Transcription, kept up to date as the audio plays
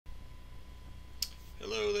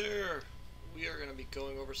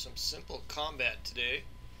going over some simple combat today.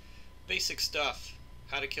 Basic stuff.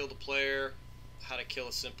 How to kill the player, how to kill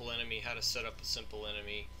a simple enemy, how to set up a simple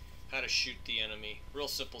enemy, how to shoot the enemy. Real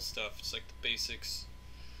simple stuff. It's like the basics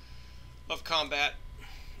of combat.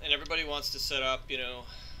 And everybody wants to set up, you know,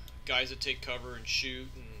 guys that take cover and shoot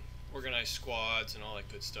and organize squads and all that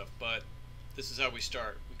good stuff. But this is how we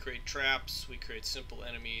start. We create traps, we create simple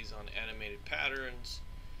enemies on animated patterns.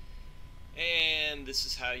 And this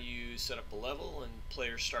is how you set up a level and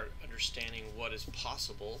players start understanding what is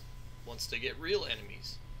possible once they get real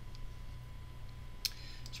enemies.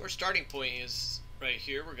 So our starting point is right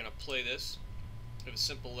here. We're going to play this. We have a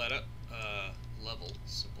simple level.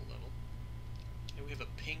 And we have a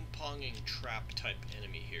ping-ponging trap type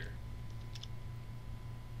enemy here.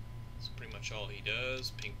 That's pretty much all he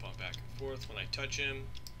does. Ping-pong back and forth. When I touch him,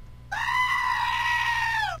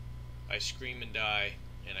 I scream and die,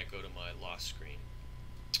 and I go to my lost screen.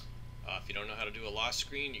 If you don't know how to do a lost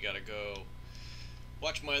screen, you gotta go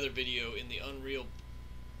watch my other video in the Unreal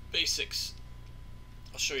Basics.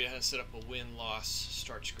 I'll show you how to set up a win-loss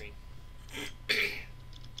start screen.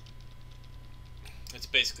 It's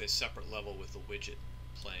basically a separate level with a widget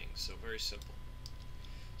playing, so very simple.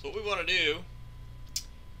 So what we want to do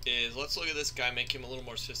is, let's look at this guy, make him a little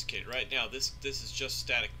more sophisticated. Right now this is just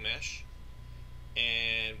static mesh,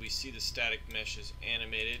 and we see the static mesh is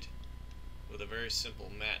animated with a very simple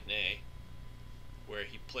matinee where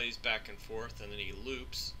he plays back and forth and then he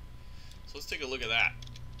loops. So let's take a look at that.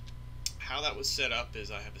 How that was set up is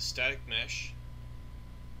I have a static mesh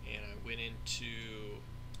and I went into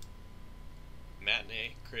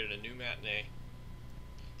matinee, created a new matinee.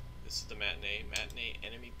 This is the matinee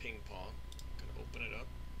enemy ping pong. I'm gonna open it up.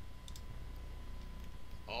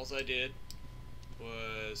 All I did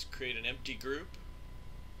was create an empty group.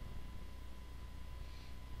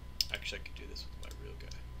 Actually, I could do this with my real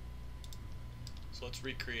guy. So let's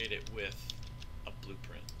recreate it with a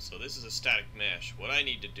blueprint. So this is a static mesh. What I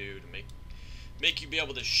need to do to make you be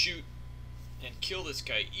able to shoot and kill this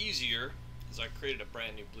guy easier is I created a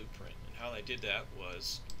brand new blueprint. And how I did that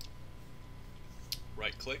was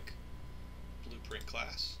right click, blueprint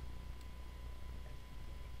class,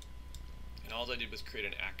 and all I did was create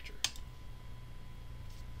an actor.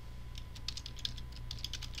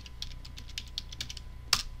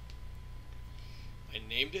 I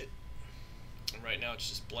named it, and right now it's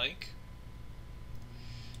just blank.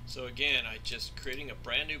 So again, I just creating a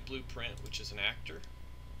brand new blueprint, which is an actor.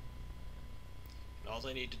 And all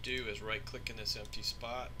I need to do is right click in this empty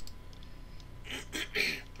spot,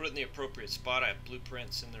 put it in the appropriate spot. I have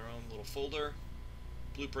blueprints in their own little folder.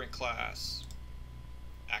 Blueprint class,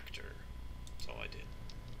 actor. That's all I did.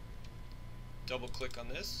 Double click on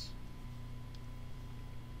this.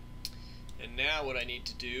 And now what I need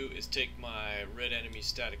to do is take my red enemy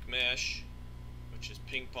static mesh, which is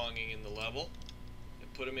ping-ponging in the level,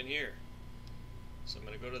 and put them in here. So I'm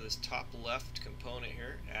going to go to this top left component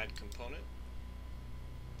here, add component,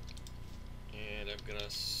 and I'm going to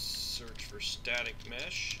search for static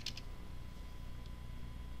mesh.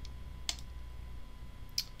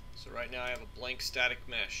 So right now I have a blank static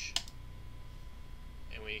mesh.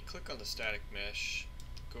 And when you click on the static mesh,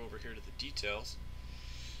 go over here to the details,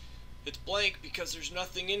 it's blank because there's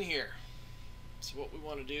nothing in here. So what we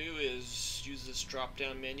want to do is use this drop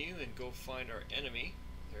down menu and go find our enemy.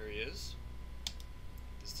 There he is.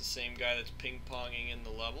 It's the same guy that's ping-ponging in the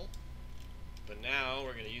level. But now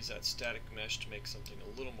we're going to use that static mesh to make something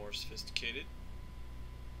a little more sophisticated.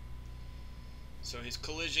 So his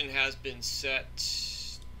collision has been set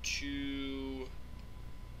to,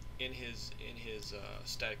 in his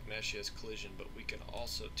static mesh he has collision, but we can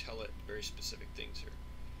also tell it very specific things here.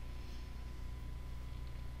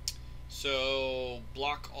 So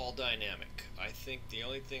block all dynamic. I think the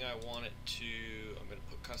only thing I want it to, I'm going to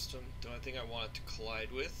put custom, the only thing I want it to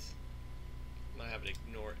collide with, I'm going to have it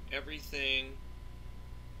ignore everything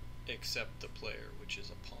except the player, which is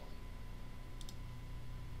a pawn.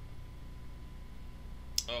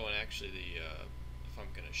 Oh, and actually if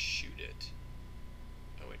I'm going to shoot it,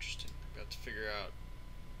 oh interesting, I've got to figure out,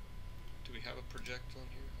 do we have a projectile in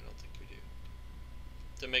here? I don't think we do.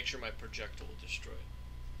 To make sure my projectile will destroy it.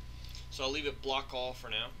 So I'll leave it block all for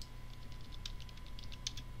now,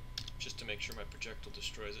 just to make sure my projectile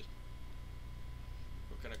destroys it.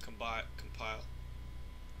 We're going to compile.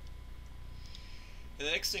 And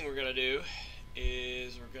the next thing we're going to do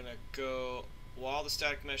is we're going to go, while the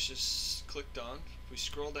static mesh is clicked on, if we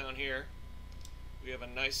scroll down here, we have a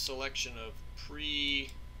nice selection of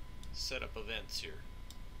pre-setup events here.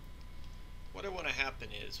 What I want to happen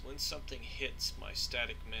is when something hits my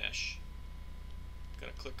static mesh, I'm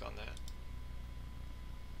going to click on that,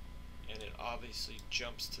 and it obviously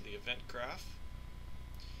jumps to the event graph.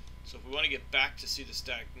 So if we want to get back to see the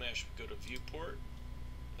static mesh, we go to viewport.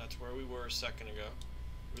 That's where we were a second ago.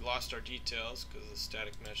 We lost our details because the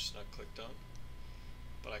static mesh is not clicked on.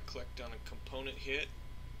 But I clicked on a component hit,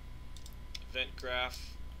 event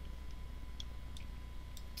graph.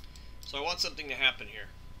 So I want something to happen here.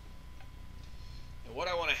 And what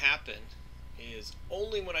I want to happen is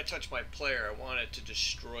only when I touch my player, I want it to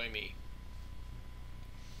destroy me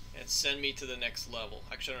and send me to the next level.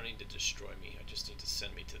 Actually, I don't need to destroy me. I just need to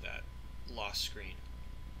send me to that lost screen.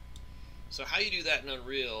 So how you do that in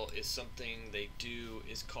Unreal is something they do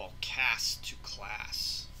is called cast to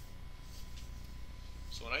class.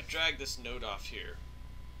 So when I drag this node off here,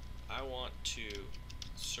 I want to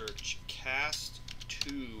search cast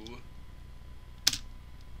to,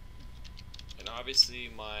 and obviously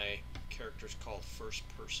my character is called first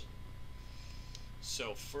person.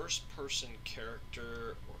 So first person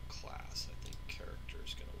character or class, I think character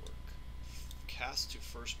is going to work. Cast to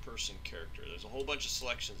first person character. There's a whole bunch of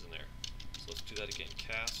selections in there. So let's do that again.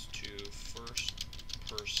 Cast to first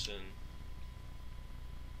person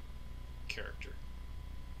character.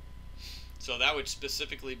 So that would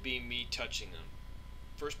specifically be me touching them.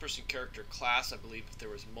 First person character class, I believe if there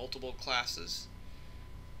was multiple classes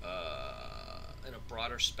in a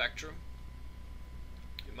broader spectrum,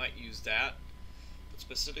 you might use that. But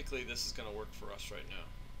specifically this is going to work for us right now.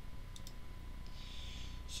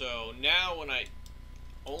 So now when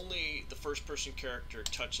only the first person character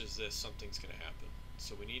touches this, something's going to happen.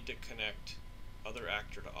 So we need to connect other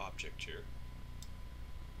actor to object here.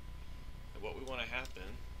 And what we want to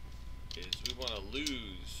happen is we want to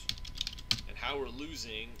lose. And how we're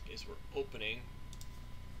losing is we're opening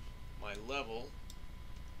my level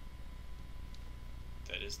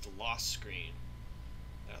that is the lost screen.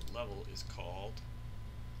 That level is called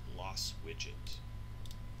loss widget.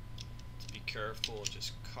 To be careful,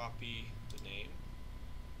 just copy the name,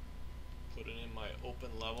 put it in my open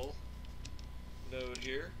level node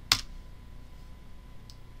here.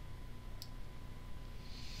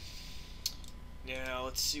 Now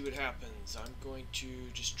let's see what happens. I'm going to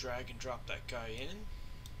just drag and drop that guy in.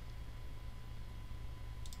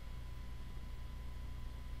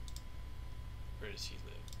 Where does he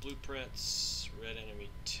live? Blueprints, red enemy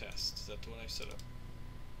test. Is that the one I set up?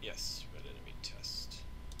 Yes, red enemy test.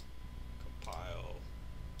 Compile,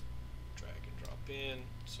 drag and drop in.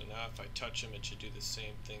 So now if I touch him, it should do the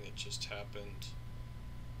same thing that just happened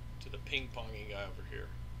to the ping-ponging guy over here.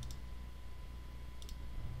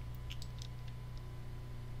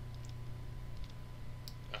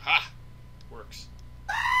 Aha! Works.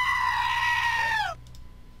 Okay.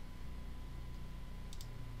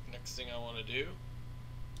 Next thing I want to do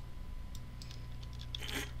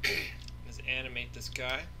is animate this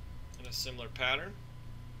guy in a similar pattern.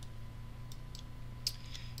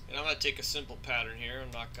 And I'm going to take a simple pattern here.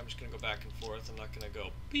 I'm just going to go back and forth. I'm not going to go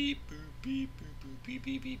beep boop beep boop boop beep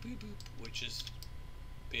beep beep boop boop, which is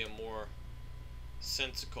be a more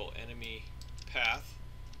sensical enemy path.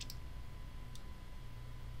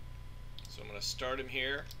 So I'm going to start him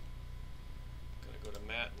here. I'm going to go to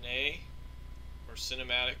matinee or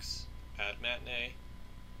cinematics, add matinee,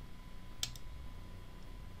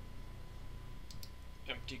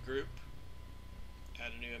 empty group,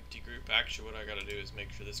 add a new empty group. Actually what I got to do is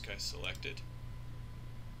make sure this guy's selected.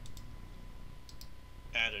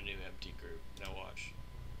 Add a new empty group. Now watch.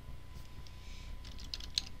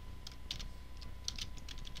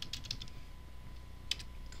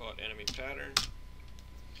 Call it enemy pattern.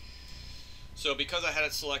 So because I had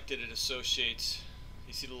it selected, it associates,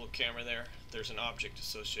 you see the little camera there? There's an object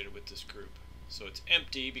associated with this group. So it's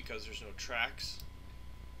empty because there's no tracks.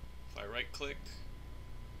 If I right click,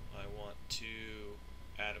 I want to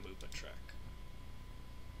add a movement track.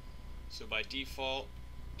 So by default,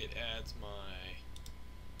 it adds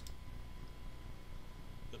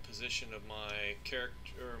the position of my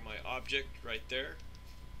character, or my object right there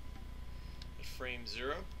at frame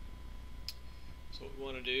 0. So what we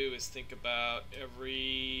want to do is think about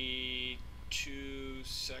every 2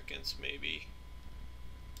 seconds maybe.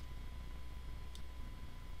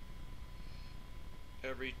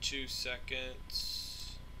 Every 2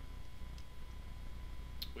 seconds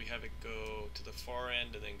we have it go to the far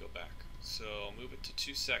end and then go back. So I'll move it to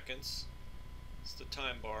 2 seconds. It's the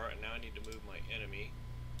time bar, and now I need to move my enemy.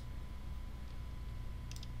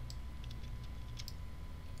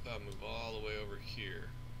 I'll move all the way over here.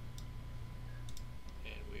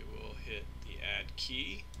 We will hit the add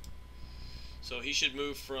key. So he should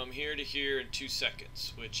move from here to here in 2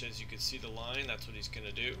 seconds, which, as you can see the line, that's what he's going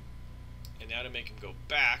to do. And now to make him go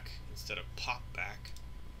back instead of pop back,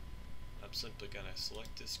 I'm simply going to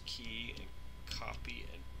select this key and copy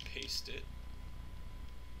and paste it.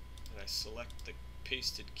 And I select the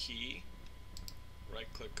pasted key,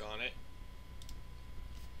 right click on it,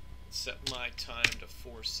 set my time to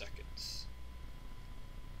 4 seconds.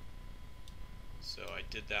 So I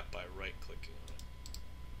did that by right clicking on it.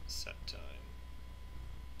 Set time.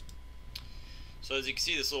 So as you can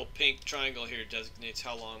see, this little pink triangle here designates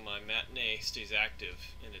how long my matinee stays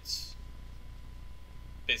active, and it's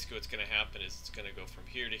basically what's going to happen is it's going to go from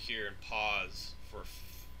here to here and pause for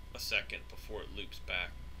a second before it loops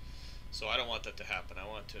back. So I don't want that to happen. I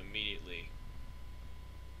want to immediately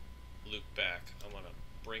loop back. I want to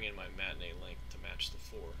bring in my matinee length to match the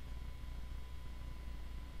 4.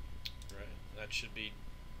 Right, that should be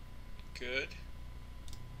good.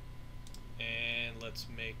 And let's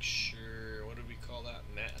make sure, what do we call that?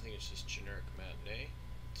 I think it's just generic matinee.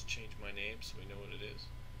 Let's change my name so we know what it is.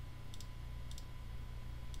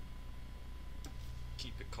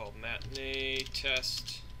 Keep it called matinee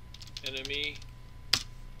test enemy.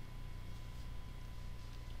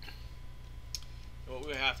 And what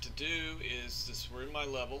we have to do is this, we're in my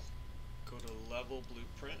level, go to level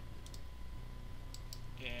blueprint.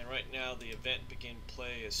 And right now the event begin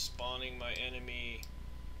play is spawning my enemy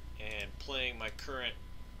and playing my current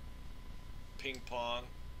ping pong,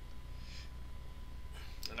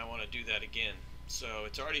 and I want to do that again. So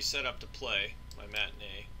it's already set up to play my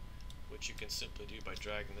matinee, which you can simply do by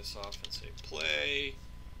dragging this off and say play,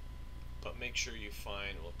 but make sure you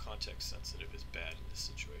find, well, context sensitive is bad in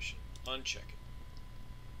this situation. Uncheck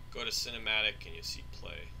it. Go to cinematic and you see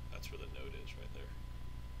play. That's where the node is right there.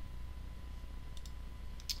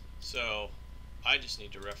 So I just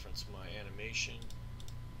need to reference my animation,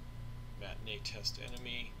 matinee test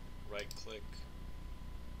enemy, right click,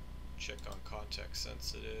 check on context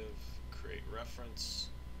sensitive, create reference.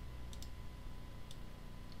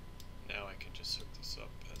 Now I can just hook this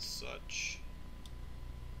up as such.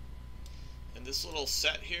 And this little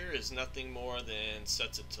set here is nothing more than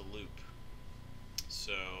sets it to loop.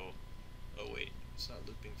 So, oh wait, it's not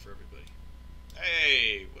looping for everybody.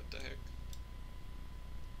 Hey, what the heck?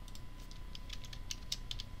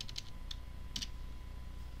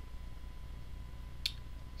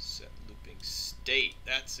 Set looping state,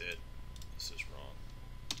 that's it. This is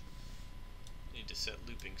wrong. Need to set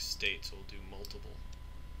looping state, so we'll do multiple.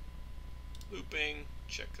 Looping,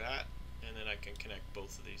 check that, and then I can connect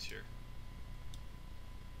both of these here.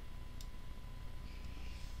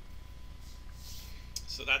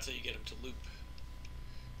 So that's how you get them to loop.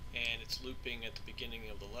 And it's looping at the beginning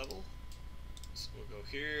of the level. So we'll go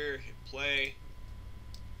here, hit play.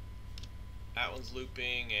 That one's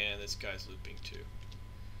looping, and this guy's looping too.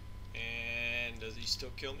 And does he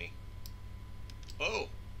still kill me? Oh!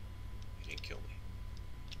 He didn't kill me.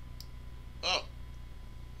 Oh!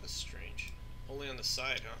 That's strange. Only on the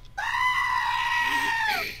side, huh?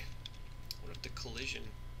 What if the collision...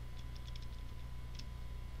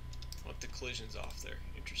 What if the collision's off there?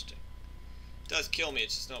 Interesting. It does kill me,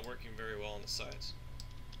 it's just not working very well on the sides.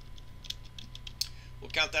 We'll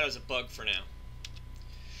count that as a bug for now.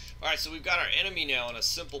 Alright, so we've got our enemy now in a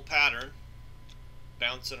simple pattern,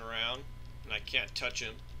 bouncing around, and I can't touch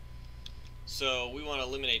him. So we want to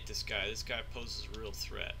eliminate this guy. This guy poses a real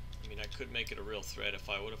threat. I mean, I could make it a real threat if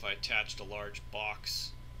I attached a large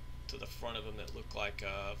box to the front of him that looked like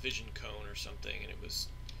a vision cone or something, and it was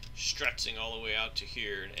stretching all the way out to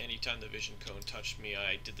here, and anytime the vision cone touched me,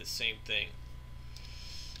 I did the same thing.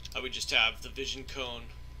 I would just have the vision cone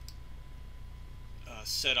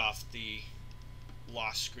set off the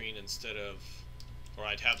lost screen instead of, or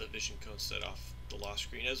I'd have the vision cone set off the lost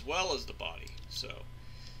screen as well as the body.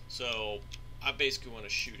 So I basically want to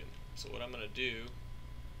shoot him. So what I'm going to do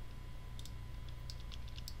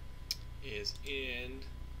is in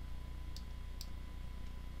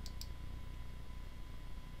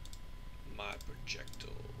my projectile.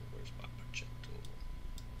 Where's my projectile?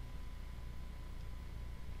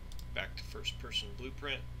 Back to first person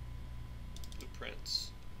blueprint.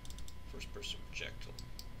 Blueprints. First person projectile.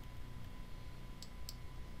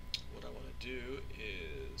 What I want to do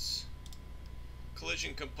is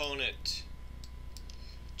collision component.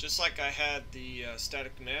 Just like I had the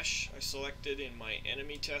static mesh I selected in my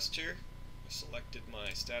enemy test here. I selected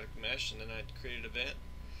my static mesh and then I created an event.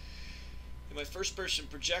 In my first person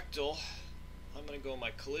projectile, I'm going to go in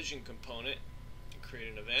my collision component and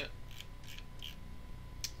create an event.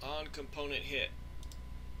 On component hit.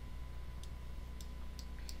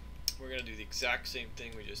 We're going to do the exact same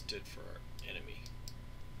thing we just did for our enemy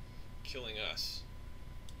killing us.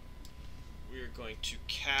 We are going to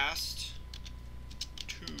cast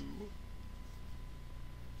to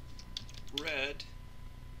red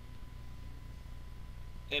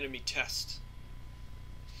enemy test.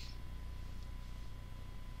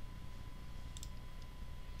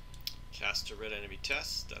 Cast a red enemy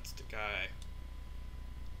test. That's the guy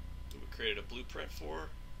who we created a blueprint for.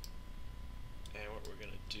 And what we're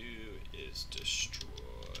going to do is destroy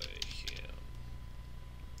him.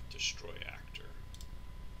 Destroy actor.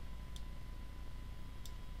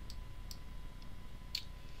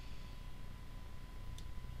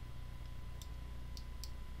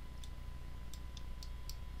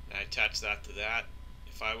 And I attach that to that.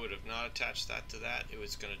 If I would have not attached that to that, it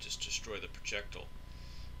was going to just destroy the projectile.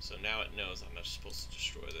 So now it knows I'm not supposed to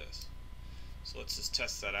destroy this. So let's just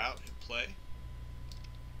test that out. Hit play.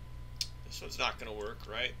 This one's not going to work,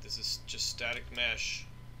 right? This is just static mesh.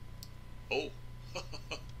 Oh! I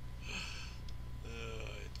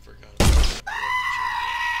forgot about that.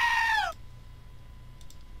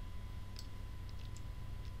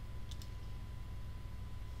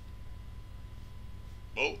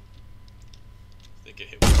 Oh! I think it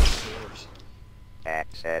hit one of the doors.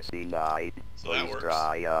 Access denied. So that Please works.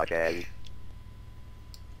 try again.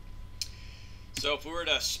 So if we were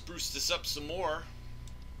to spruce this up some more,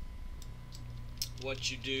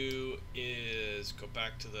 what you do is go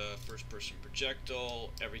back to the first person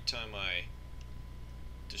projectile. Every time I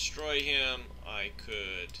destroy him, I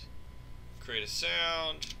could create a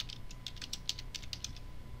sound.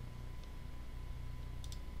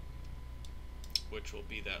 Which will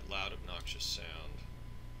be that loud, obnoxious sound.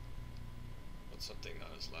 What's something not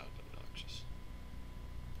as loud, obnoxious?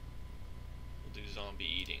 We'll do zombie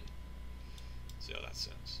eating. See how that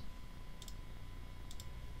sounds.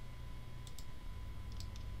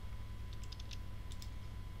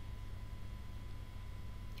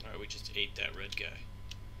 Alright, we just ate that red guy.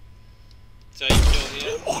 That's how you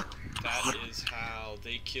kill him. That is how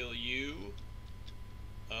they kill you.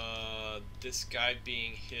 This guy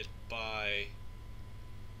being hit by...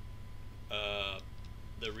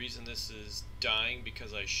 the reason this is dying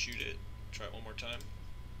because I shoot it. Try it one more time.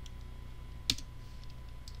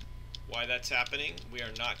 Why that's happening? We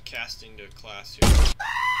are not casting to a class here. So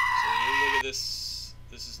when you look at this,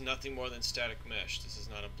 this is nothing more than static mesh. This is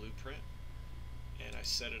not a blueprint. And I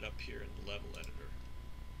set it up here in the level editor.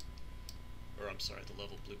 Or I'm sorry, the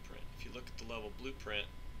level blueprint. If you look at the level blueprint,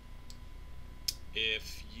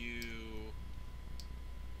 if you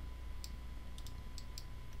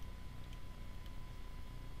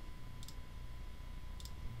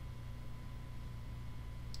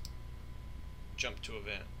jump to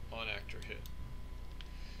event, on actor hit.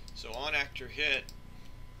 So on actor hit,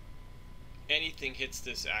 anything hits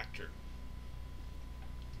this actor,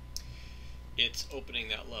 it's opening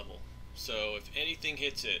that level. So if anything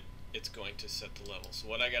hits it, it's going to set the level. So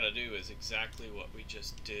what I gotta do is exactly what we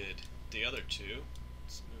just did the other two.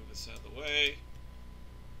 Let's move this out of the way.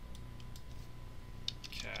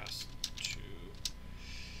 Cast to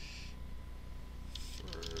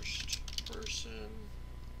first person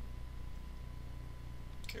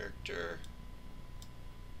character,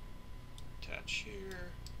 attach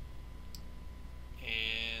here,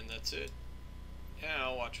 and that's it.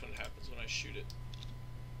 Now watch what happens when I shoot it.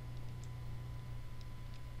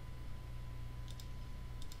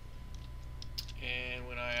 And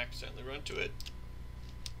when I accidentally run to it,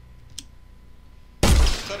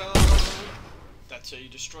 ta-da! That's how you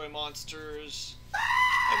destroy monsters.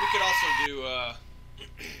 And we could also do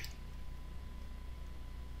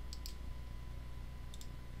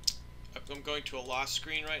I'm going to a lost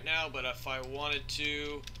screen right now, but if I wanted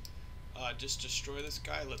to just destroy this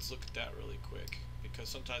guy, let's look at that really quick. Because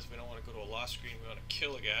sometimes we don't want to go to a lost screen, we want to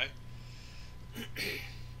kill a guy.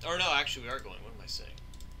 Or no, actually we are going. What am I saying?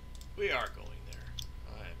 We are going there.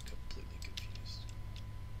 I am completely confused.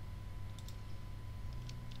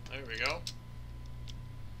 There we go.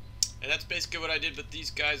 And that's basically what I did with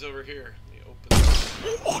these guys over here. Let me open this.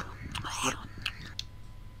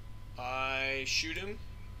 I shoot him.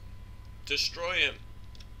 Destroy him.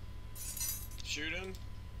 Shoot him.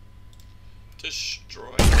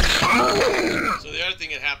 Destroy him. So the other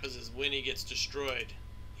thing that happens is when he gets destroyed,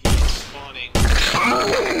 he's spawning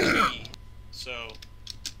a key. So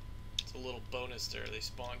it's a little bonus there. They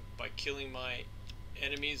spawn by killing my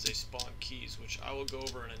enemies. They spawn keys, which I will go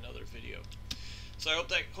over in another video. So I hope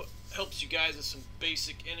that helps you guys with some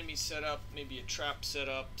basic enemy setup, maybe a trap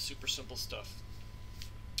setup, super simple stuff.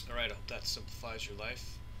 Alright, I hope that simplifies your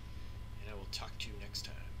life. And I will talk to you next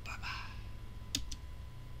time. Bye-bye.